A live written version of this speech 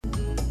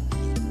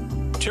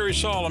Terry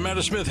Saul,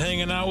 Amanda Smith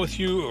hanging out with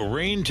you.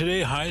 Rain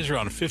today, highs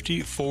around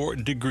 54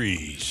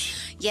 degrees.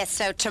 Yes,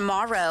 so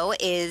tomorrow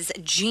is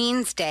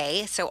Jeans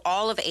Day. So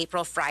all of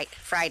April,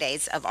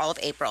 Fridays of all of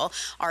April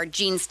are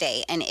Jeans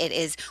Day. And it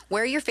is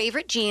wear your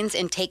favorite jeans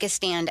and take a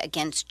stand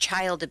against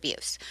child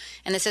abuse.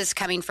 And this is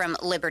coming from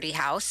Liberty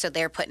House. So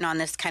they're putting on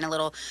this kind of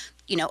little,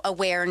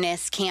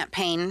 awareness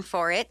campaign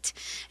for it.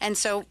 And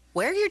so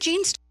wear your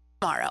jeans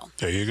tomorrow.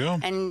 There you go.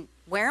 And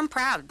wear them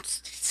proud.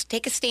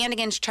 Take a stand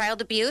against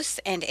child abuse.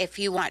 And if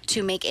you want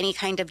to make any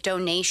kind of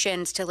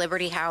donations to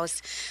Liberty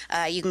House,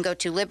 you can go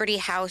to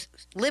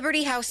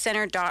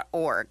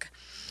libertyhousecenter.org.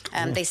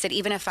 Cool. They said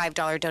even a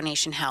 $5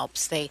 donation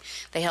helps. They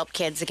help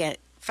kids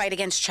fight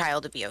against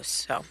child abuse.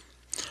 So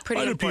pretty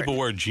Why do important. people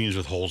wear jeans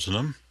with holes in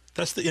them?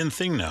 That's the in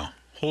thing now.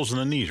 Holes in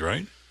the knees,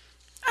 right?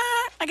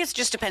 I guess it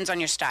just depends on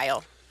your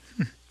style.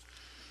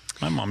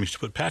 My mom used to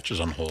put patches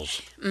on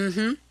holes.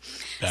 Mm-hmm.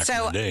 Back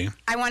in the day.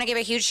 I want to give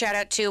a huge shout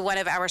out to one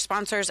of our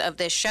sponsors of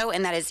this show,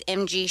 and that is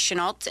MG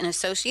Chenault and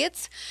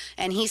Associates.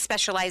 And he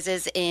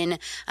specializes in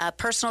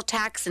personal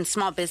tax and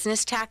small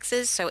business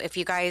taxes. So if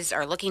you guys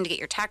are looking to get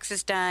your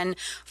taxes done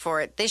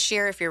for this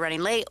year, if you're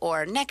running late,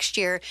 or next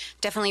year,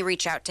 definitely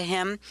reach out to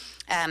him.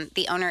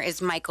 The owner is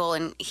Michael,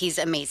 and he's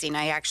amazing.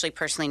 I actually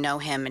personally know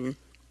him, and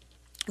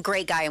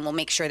great guy, and we'll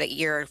make sure that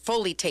you're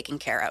fully taken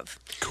care of.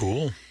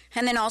 Cool.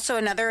 And then also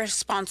another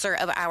sponsor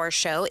of our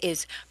show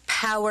is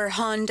Power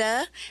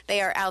Honda. They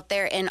are out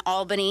there in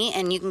Albany,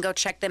 and you can go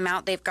check them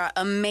out. They've got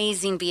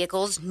amazing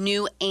vehicles,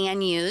 new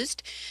and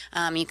used.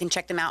 You can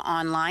check them out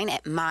online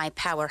at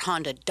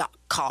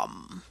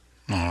mypowerhonda.com.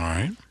 All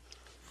right. Is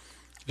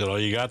that all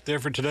you got there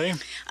for today?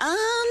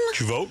 Did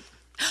you vote?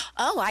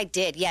 Oh, I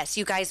did. Yes.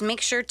 You guys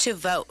make sure to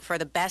vote for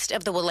the best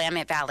of the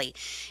Willamette Valley.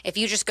 If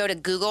you just go to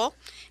Google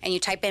and you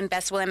type in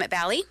Best Willamette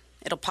Valley,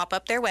 it'll pop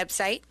up their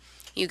website.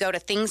 You go to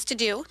Things to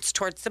Do. It's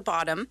towards the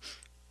bottom.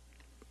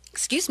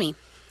 Excuse me.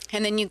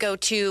 And then you go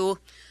to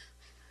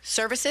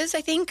Services, I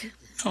think.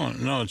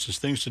 No, it's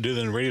just things to do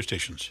than radio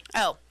stations.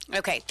 Oh,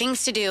 okay.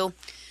 Things to Do,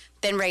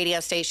 then radio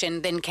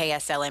station, then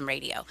KSLM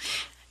radio.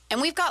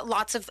 And we've got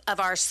lots of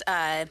our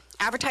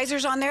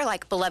advertisers on there,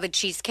 like Beloved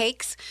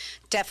Cheesecakes.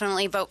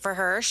 Definitely vote for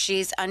her.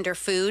 She's under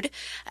food,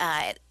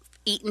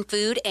 eating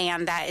food,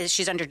 and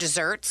she's under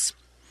desserts.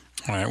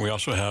 All right. We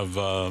also have...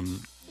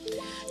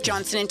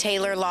 Johnson &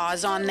 Taylor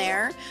Law's on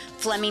there.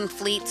 Fleming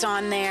Fleet's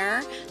on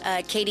there.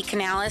 Katie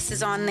Canales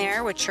is on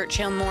there with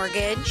Churchill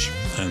Mortgage.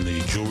 And the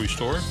jewelry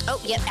store.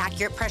 Oh, yep,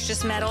 Accurate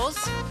Precious Metals.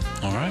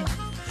 All right.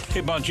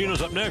 Hey,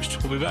 Bongino's up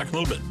next. We'll be back in a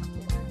little bit.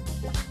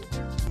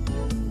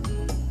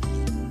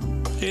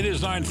 It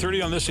is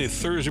 9:30 on this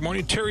Thursday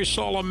morning. Terry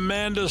Saul,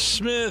 Amanda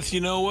Smith.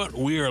 You know what?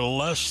 We are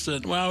less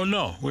than... Well,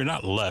 no, we're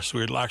not less.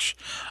 We're like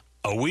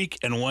a week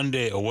and 1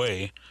 day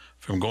away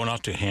from going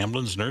out to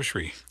Hamblin's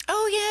Nursery.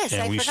 Oh, yes.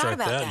 And I we forgot start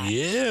about that.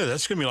 Yeah,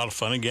 that's going to be a lot of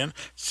fun again.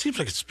 Seems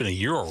like it's been a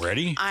year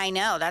already. I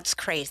know. That's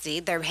crazy.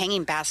 Their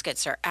hanging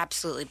baskets are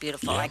absolutely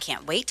beautiful. Yeah. I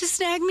can't wait to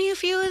snag me a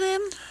few of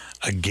them.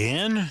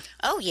 Again?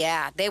 Oh,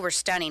 yeah. They were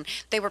stunning.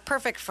 They were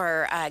perfect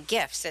for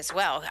gifts as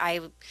well.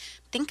 I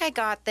think I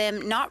got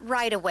them not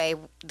right away.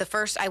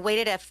 I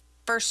waited a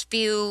first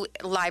few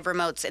live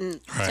remotes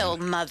until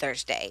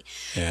Mother's Day.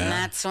 Yeah. And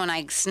that's when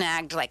I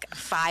snagged like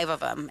 5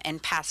 of them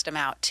and passed them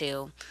out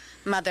to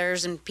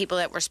mothers and people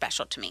that were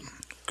special to me.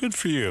 Good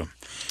for you.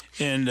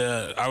 And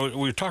we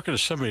were talking to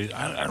somebody.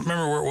 I don't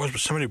remember where it was, but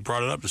somebody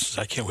brought it up and says,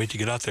 I can't wait to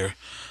get out there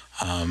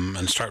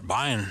and start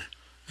buying.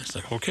 It's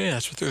like, okay,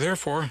 that's what they're there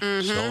for.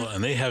 Mm-hmm. So,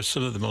 and they have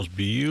some of the most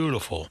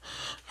beautiful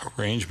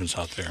arrangements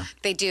out there.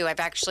 They do. I've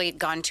actually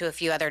gone to a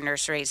few other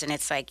nurseries, and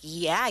it's like,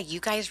 yeah, you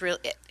guys really...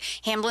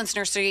 Hamblin's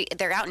Nursery,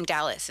 they're out in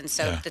Dallas, and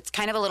so it's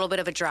kind of a little bit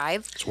of a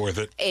drive. It's worth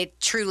it.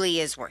 It truly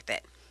is worth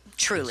it.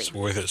 Truly. It's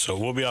worth it. So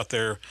we'll be out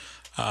there.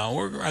 I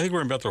think we're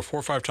going to be out there 4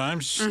 or 5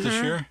 times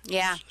this year.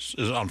 Yeah.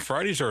 Is it on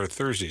Fridays or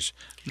Thursdays?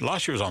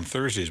 Last year was on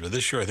Thursdays, but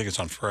this year I think it's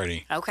on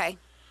Friday. Okay.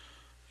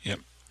 Yep.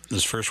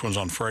 This first one's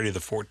on Friday the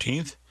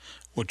 14th,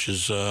 which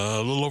is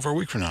a little over a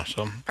week from now.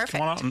 So Perfect.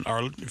 Come on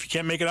out. And if you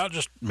can't make it out,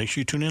 just make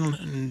sure you tune in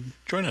and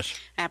join us.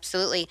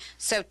 Absolutely.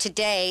 So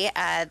today,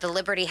 the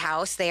Liberty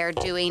House, they are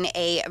doing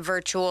a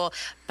virtual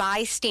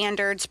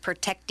Bystanders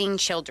Protecting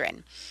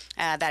Children.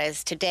 That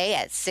is today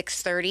at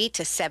 6:30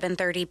 to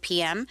 7:30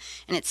 p.m.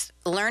 And it's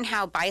learn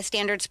how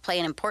bystanders play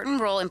an important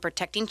role in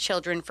protecting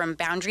children from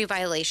boundary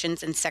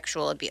violations and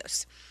sexual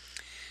abuse.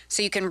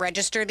 So you can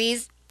register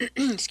these.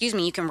 Excuse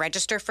me, you can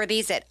register for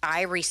these at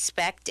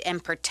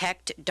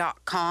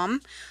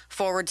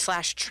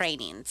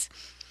irespectandprotect.com/trainings.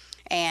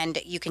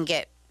 And you can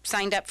get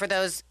signed up for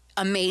those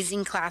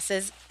amazing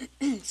classes.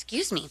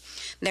 Excuse me.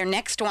 Their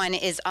next one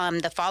is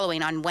the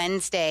following on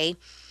Wednesday.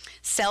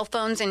 Cell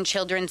phones and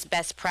children's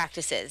best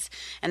practices.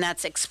 And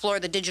that's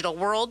explore the digital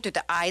world through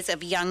the eyes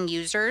of young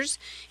users.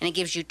 And it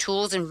gives you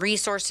tools and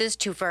resources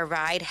to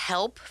provide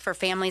help for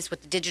families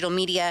with digital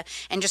media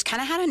and just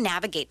kind of how to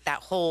navigate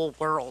that whole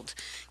world,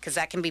 because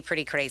that can be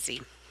pretty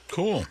crazy.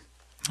 Cool.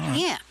 All right.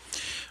 Yeah.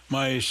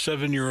 My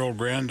 7-year-old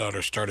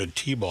granddaughter started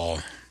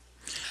T-ball.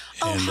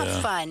 Oh,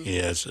 how fun.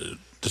 Yeah,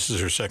 this is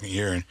her second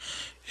year,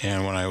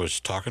 and when I was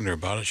talking to her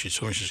about it, she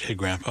told me, she says, "Hey,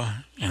 Grandpa,"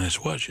 and I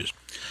said, "What?" She says,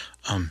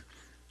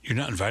 "You're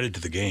not invited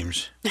to the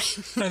games."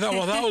 And I thought,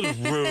 well, that was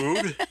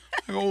rude.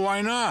 I go,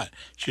 "Why not?"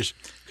 She says,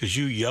 "Because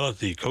you yell at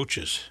the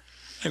coaches."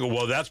 I go,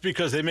 "Well, that's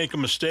because they make a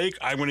mistake.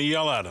 I'm going to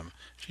yell at them."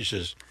 She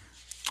says,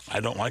 "I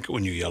don't like it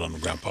when you yell at them,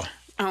 Grandpa."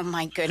 Oh,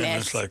 my goodness.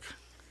 And it's like,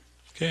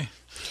 okay.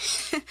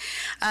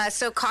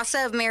 So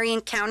CASA of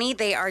Marion County,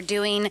 they are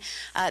doing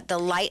the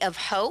Light of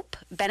Hope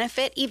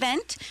benefit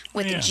event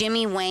with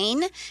Jimmy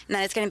Wayne, and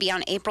that is going to be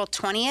on April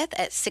 20th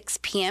at 6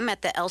 p.m.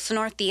 at the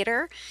Elsinore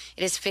Theater.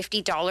 It is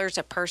 $50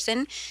 a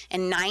person,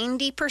 and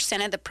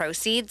 90% of the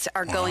proceeds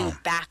are going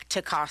back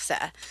to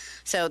CASA.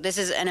 So this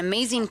is an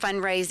amazing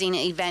fundraising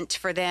event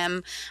for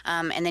them,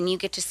 and then you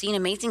get to see an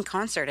amazing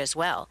concert as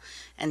well.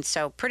 And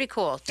so pretty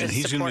cool to And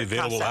he's going to be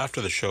available CASA.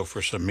 after the show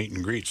for some meet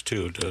and greets,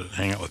 too, to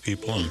hang out with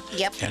people and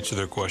answer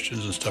their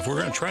questions and stuff. We're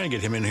going to try and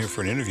get him in here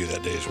for an interview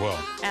that day as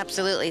well.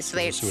 Absolutely. So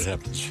We'll see what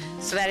happens.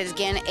 So that is,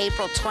 again,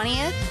 April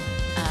 20th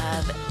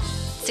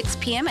of 6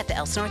 p.m. at the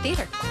Elsinore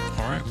Theater.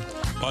 All right.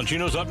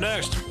 Bongino's up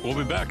next. We'll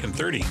be back in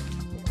 30.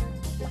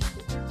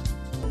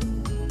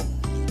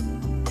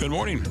 Good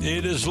morning.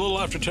 It is a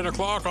little after 10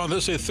 o'clock on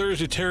this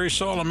Thursday. Terry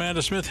Saul,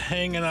 Amanda Smith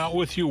hanging out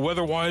with you.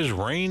 Weather-wise,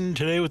 rain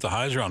today with the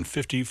highs around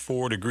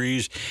 54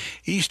 degrees.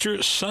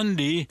 Easter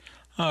Sunday,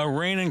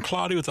 rain and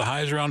cloudy with the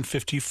highs around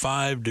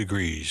 55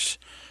 degrees.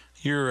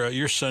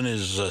 Your son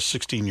is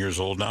 16 years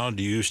old now.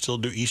 Do you still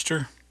do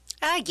Easter?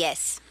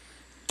 Yes.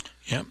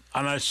 Yep.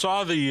 And I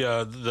saw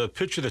the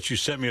picture that you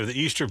sent me of the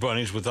Easter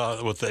bunnies with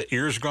the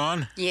ears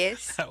gone.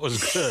 Yes. That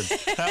was good.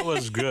 That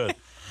was good.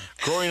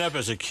 Growing up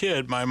as a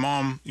kid, my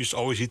mom used to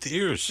always eat the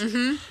ears.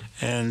 Mm-hmm.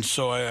 And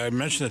so I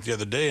mentioned it the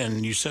other day,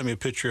 and you sent me a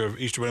picture of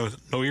Easter bunny with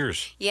no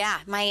ears. Yeah,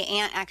 my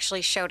aunt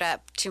actually showed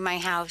up to my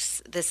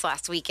house this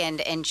last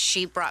weekend, and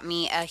she brought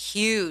me a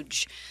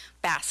huge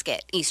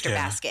Easter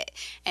basket,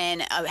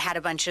 and had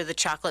a bunch of the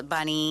chocolate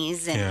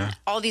bunnies and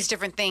all these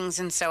different things.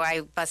 And so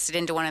I busted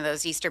into one of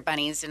those Easter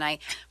bunnies, and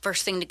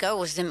first thing to go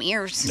was them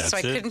ears. That's so I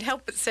it. couldn't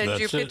help but send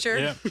you a picture.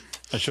 Yeah.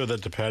 I showed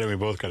that to Patty, and we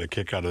both got a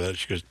kick out of that.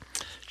 She goes,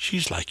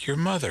 "She's like your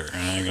mother."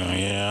 And I go,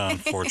 "Yeah,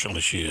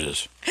 unfortunately she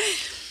is."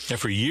 Yeah,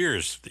 for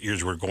years, the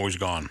ears were always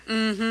gone.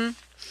 Mm-hmm.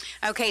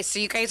 Okay, so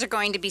you guys are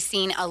going to be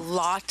seeing a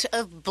lot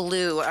of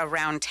blue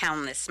around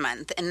town this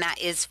month, and that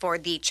is for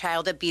the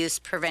Child Abuse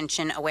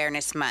Prevention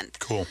Awareness Month.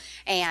 Cool.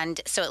 And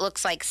so it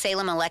looks like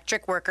Salem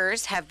Electric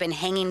workers have been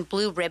hanging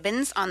blue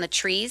ribbons on the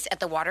trees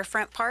at the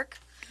waterfront park.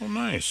 Oh,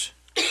 nice.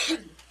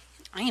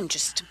 I am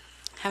just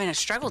having a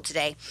struggle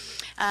today.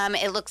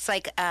 It looks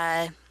like,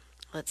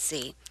 let's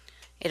see.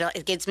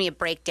 It gives me a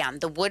breakdown.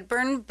 The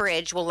Woodburn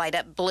Bridge will light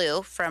up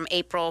blue from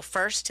April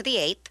 1st to the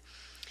 8th.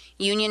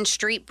 Union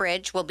Street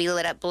Bridge will be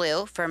lit up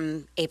blue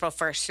from April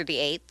 1st through the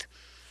 8th.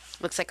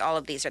 Looks like all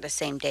of these are the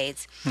same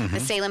days. Mm-hmm. The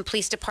Salem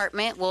Police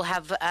Department will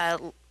have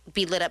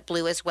be lit up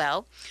blue as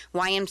well.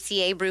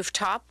 YMCA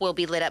Rooftop will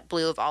be lit up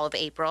blue of all of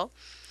April.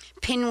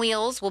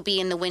 Pinwheels will be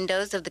in the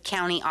windows of the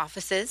county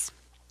offices.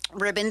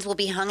 Ribbons will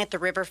be hung at the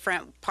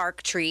Riverfront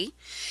Park tree.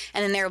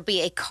 And then there will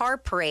be a car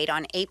parade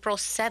on April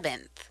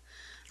 7th.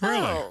 Really?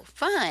 Oh,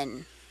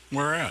 fun.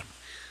 Where at?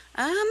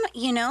 I'm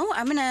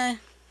going to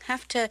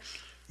have to...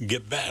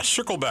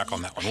 Circle back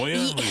on that one, will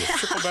you? Will you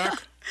circle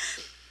back?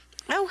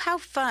 Oh, how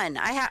fun.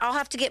 I'll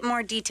have to get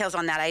more details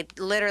on that. I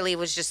literally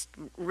was just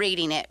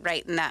reading it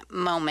right in that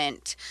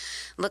moment.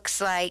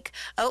 Looks like,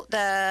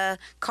 the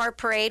car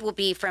parade will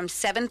be from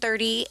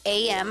 7:30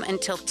 a.m.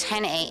 until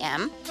 10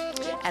 a.m.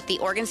 at the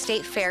Oregon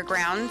State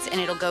Fairgrounds,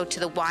 and it'll go to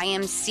the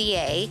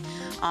YMCA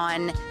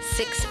on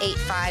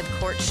 685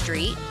 Court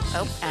Street.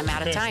 Oh, I'm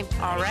out of time.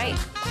 All right.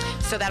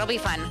 So that'll be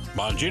fun.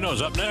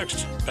 Bongino's up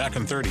next. Back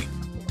in 30.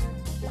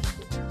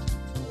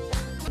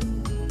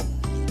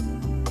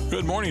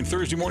 Good morning,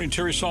 Thursday morning.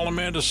 Terry Saul,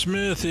 Amanda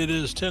Smith. It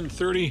is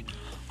 10:30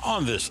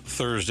 on this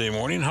Thursday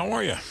morning. How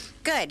are you?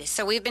 Good.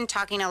 So we've been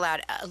talking a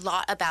lot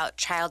about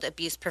Child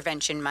Abuse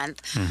Prevention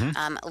Month.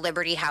 Mm-hmm.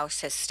 Liberty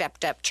House has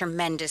stepped up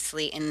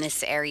tremendously in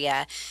this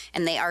area,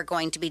 and they are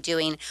going to be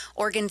doing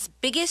Oregon's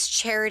biggest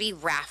charity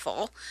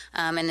raffle,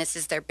 and this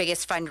is their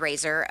biggest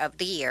fundraiser of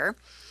the year.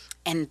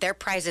 And their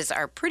prizes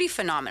are pretty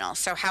phenomenal.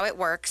 So how it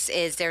works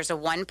is there's a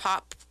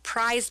one-pop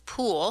prize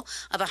pool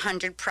of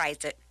 100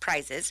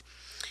 prizes.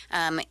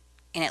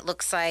 And it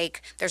looks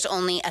like there's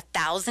only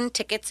 1,000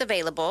 tickets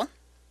available.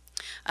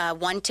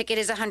 One ticket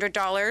is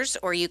 $100,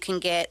 or you can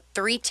get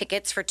 3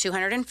 tickets for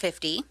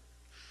 $250.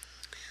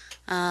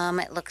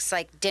 It looks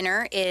like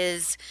dinner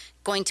is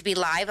going to be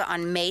live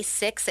on May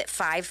 6th at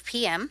 5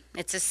 p.m.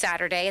 It's a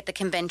Saturday at the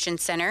Convention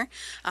Center.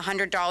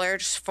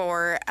 $100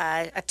 for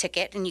a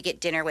ticket, and you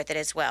get dinner with it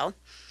as well.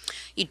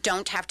 You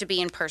don't have to be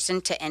in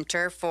person to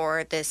enter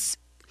for this,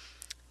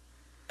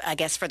 I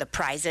guess, for the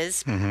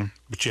prizes. Mm-hmm.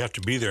 But you have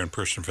to be there in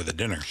person for the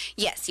dinner.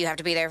 Yes, you have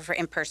to be there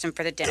in person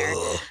for the dinner.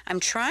 I'm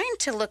trying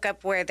to look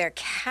up where their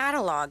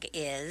catalog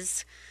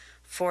is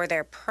for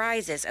their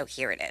prizes. Oh,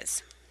 here it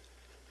is.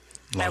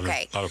 A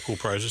lot of cool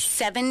prizes.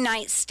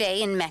 7-night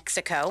stay in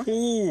Mexico.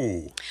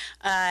 Ooh.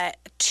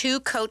 2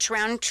 coach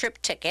round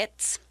trip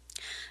tickets.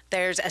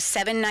 There's a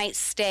 7-night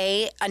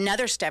stay,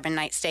 another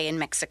 7-night stay in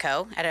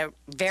Mexico at a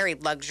very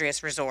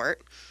luxurious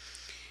resort.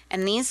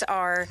 And these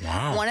are,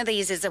 one of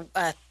these is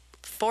a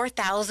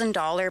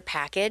 $4,000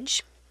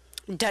 package.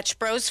 Dutch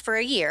Bros for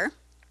a year.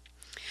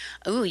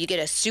 Ooh, you get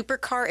a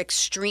supercar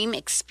extreme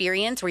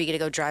experience where you get to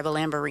go drive a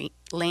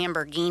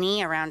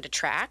Lamborghini around a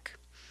track.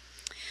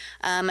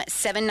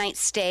 7-night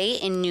stay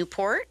in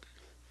Newport.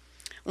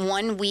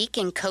 1 week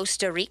in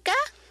Costa Rica.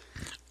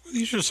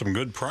 These are some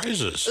good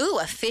prizes. Ooh,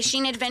 a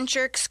fishing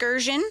adventure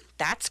excursion.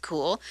 That's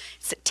cool.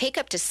 So take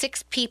up to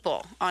 6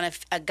 people on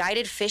a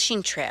guided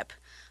fishing trip.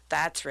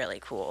 That's really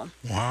cool.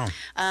 Wow.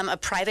 A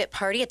private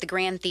party at the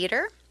Grand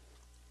Theater.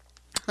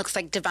 Looks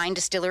like Divine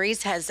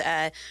Distilleries has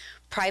a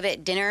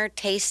private dinner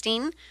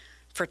tasting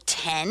for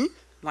 10.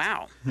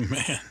 Wow.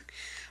 Man.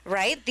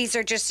 Right? These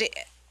are just...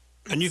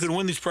 And you can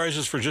win these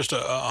prizes for just a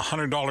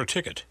 $100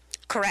 ticket.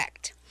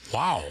 Correct.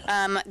 Wow.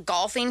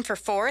 Golfing for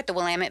 4 at the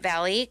Willamette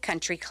Valley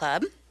Country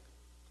Club.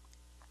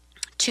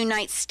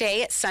 2-night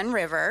stay at Sun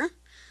River.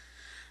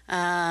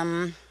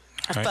 A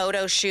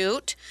photo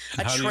shoot.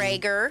 And a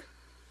Traeger.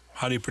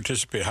 How do you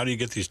participate? How do you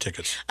get these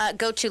tickets?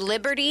 Go to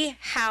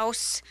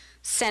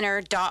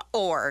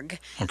libertyhousecenter.org,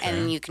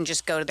 and you can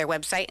just go to their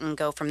website and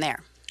go from there.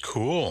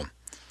 Cool.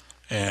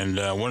 And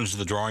when is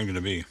the drawing going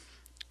to be?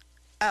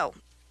 Oh,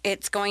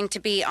 it's going to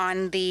be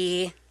on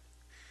the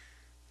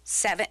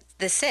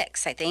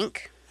 6th, I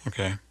think.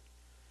 Okay.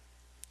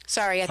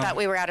 Sorry, I thought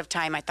we were out of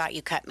time. I thought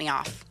you cut me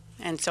off,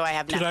 and so I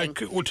have nothing.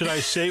 Did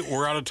I say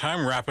we're out of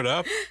time? Wrap it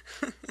up?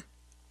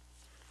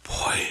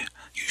 Boy,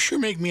 you sure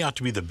make me out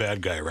to be the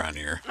bad guy around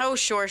here. Oh,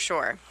 sure.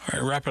 All right,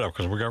 wrap it up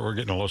because we're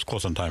getting a little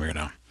close on time here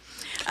now.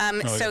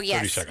 So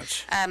yes, 30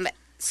 seconds.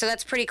 So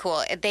that's pretty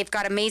cool. They've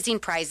got amazing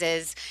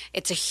prizes.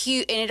 It's a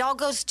huge, and it all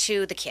goes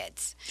to the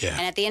kids. Yeah.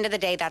 And at the end of the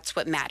day, that's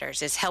what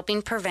matters, is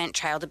helping prevent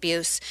child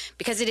abuse,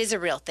 because it is a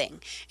real thing.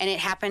 And it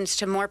happens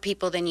to more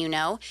people than you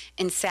know.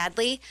 And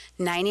sadly,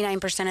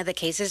 99% of the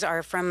cases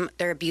are from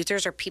their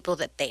abusers or people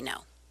that they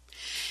know.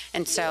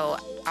 And so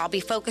I'll be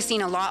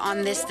focusing a lot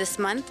on this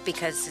month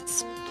because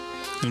it's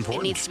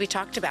important. It needs to be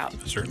talked about.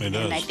 It certainly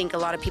does. And I think a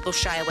lot of people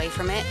shy away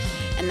from it,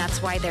 and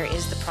that's why there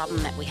is the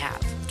problem that we have.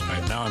 All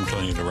right, now I'm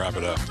telling you to wrap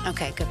it up.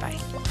 Okay, goodbye.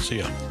 See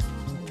ya.